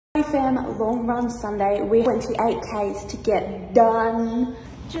Fam, long run Sunday. We went to 8Ks to get done.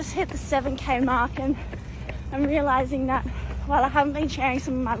 Just hit the 7K mark and I'm realizing that while I haven't been sharing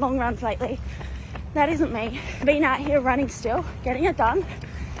some of my long runs lately, that isn't me. I've been out here running still, getting it done.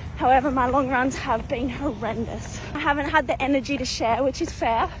 However, my long runs have been horrendous. I haven't had the energy to share, which is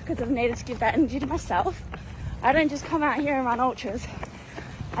fair because I've needed to give that energy to myself. I don't just come out here and run ultras.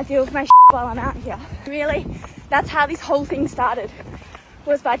 I deal with my shit while I'm out here. Really, that's how this whole thing started.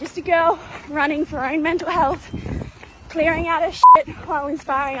 Was by just a girl running for her own mental health, clearing out her shit while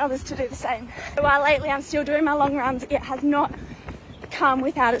inspiring others to do the same. So while lately I'm still doing my long runs, it has not come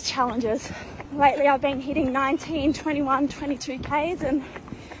without its challenges. Lately I've been hitting 19, 21, 22 Ks and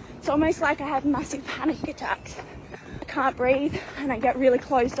it's almost like I have massive panic attacks. I can't breathe and I get really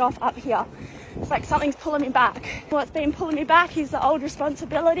closed off up here. It's like something's pulling me back. What's been pulling me back is the old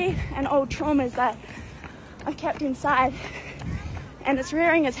responsibility and old traumas that I've kept inside. And it's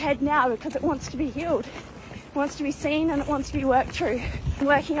rearing its head now because it wants to be healed. It wants to be seen and it wants to be worked through. I'm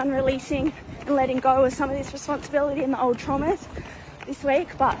working on releasing and letting go of some of this responsibility and the old traumas this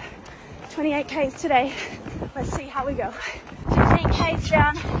week, but 28 Ks today. Let's see how we go. 15 Ks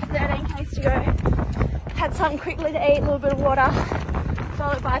down, 13 Ks to go. Had something quickly to eat, a little bit of water,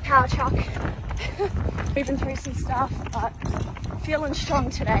 followed by a power chuck. Moving through some stuff, but feeling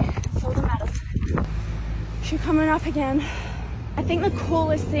strong today. That's all that matters. She's coming up again. I think the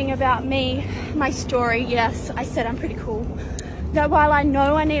coolest thing about me, my story, yes, I said I'm pretty cool, that while I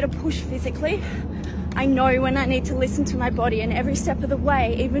know I need to push physically, I know when I need to listen to my body, and every step of the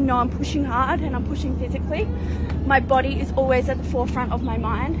way, even though I'm pushing hard and I'm pushing physically, my body is always at the forefront of my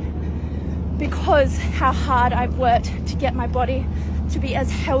mind because how hard I've worked to get my body to be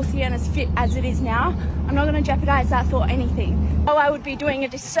as healthy and as fit as it is now. I'm not going to jeopardize that for anything. Oh, I would be doing a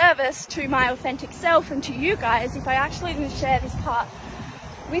disservice to my authentic self and to you guys if I actually didn't share this part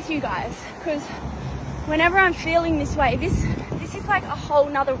with you guys, because whenever I'm feeling this way, this is like a whole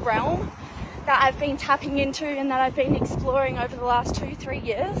nother realm that I've been tapping into and that I've been exploring over the last 2-3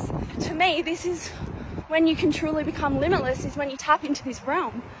 years. To me, this is when you can truly become limitless, is when you tap into this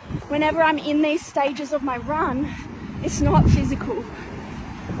realm. Whenever I'm in these stages of my run, it's not physical.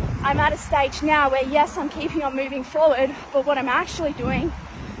 I'm at a stage now where yes, I'm keeping on moving forward, but what I'm actually doing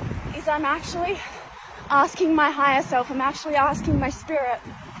is I'm actually asking my higher self, I'm actually asking my spirit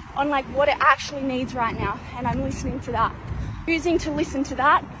on like what it actually needs right now, and I'm listening to that. Choosing to listen to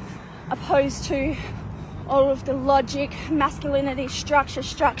that opposed to all of the logic, masculinity, structure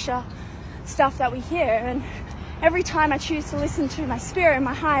stuff that we hear. And every time I choose to listen to my spirit and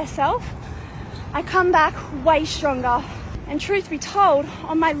my higher self, I come back way stronger. And truth be told,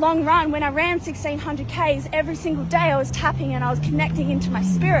 on my long run, when I ran 1600 Ks, every single day I was tapping and I was connecting into my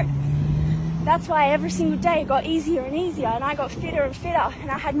spirit. That's why every single day it got easier and easier, and I got fitter and fitter,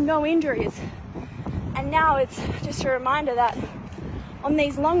 and I had no injuries. And now it's just a reminder that on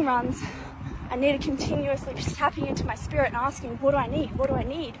these long runs, I need to continuously just tapping into my spirit and asking, what do I need? What do I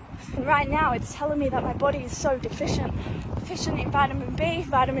need? And right now it's telling me that my body is so deficient in vitamin B,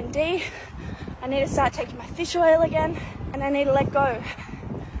 vitamin D. I need to start taking my fish oil again, and I need to let go.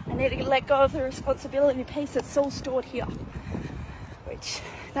 I need to let go of the responsibility piece that's all stored here, which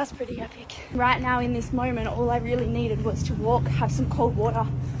that's pretty epic. Right now in this moment, all I really needed was to walk, have some cold water,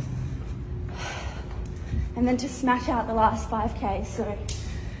 and then to smash out the last 5K. So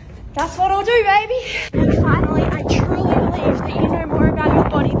that's what I'll do, baby. And finally, I truly believe that you know more about your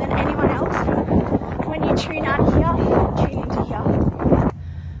body than anyone else when you tune out of here, tune into here.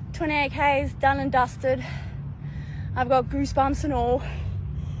 28 Ks done and dusted. I've got goosebumps and all,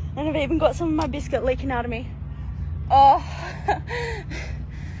 and I've even got some of my biscuit leaking out of me. Oh,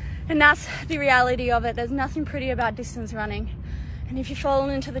 and that's the reality of it. There's nothing pretty about distance running. And if you've fallen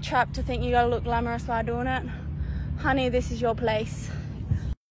into the trap to think you gotta look glamorous while doing it, honey, this is your place.